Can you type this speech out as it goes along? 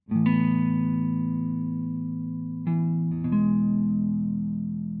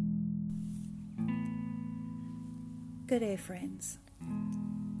Good day, friends.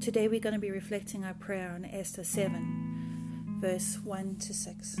 Today we're going to be reflecting our prayer on Esther 7, verse 1 to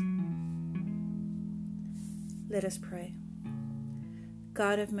 6. Let us pray.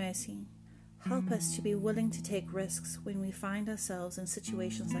 God of mercy, help us to be willing to take risks when we find ourselves in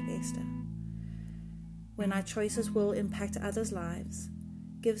situations like Esther. When our choices will impact others' lives,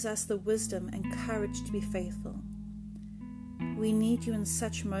 gives us the wisdom and courage to be faithful. We need you in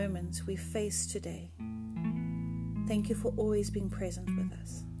such moments we face today. Thank you for always being present with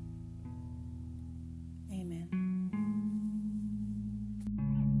us.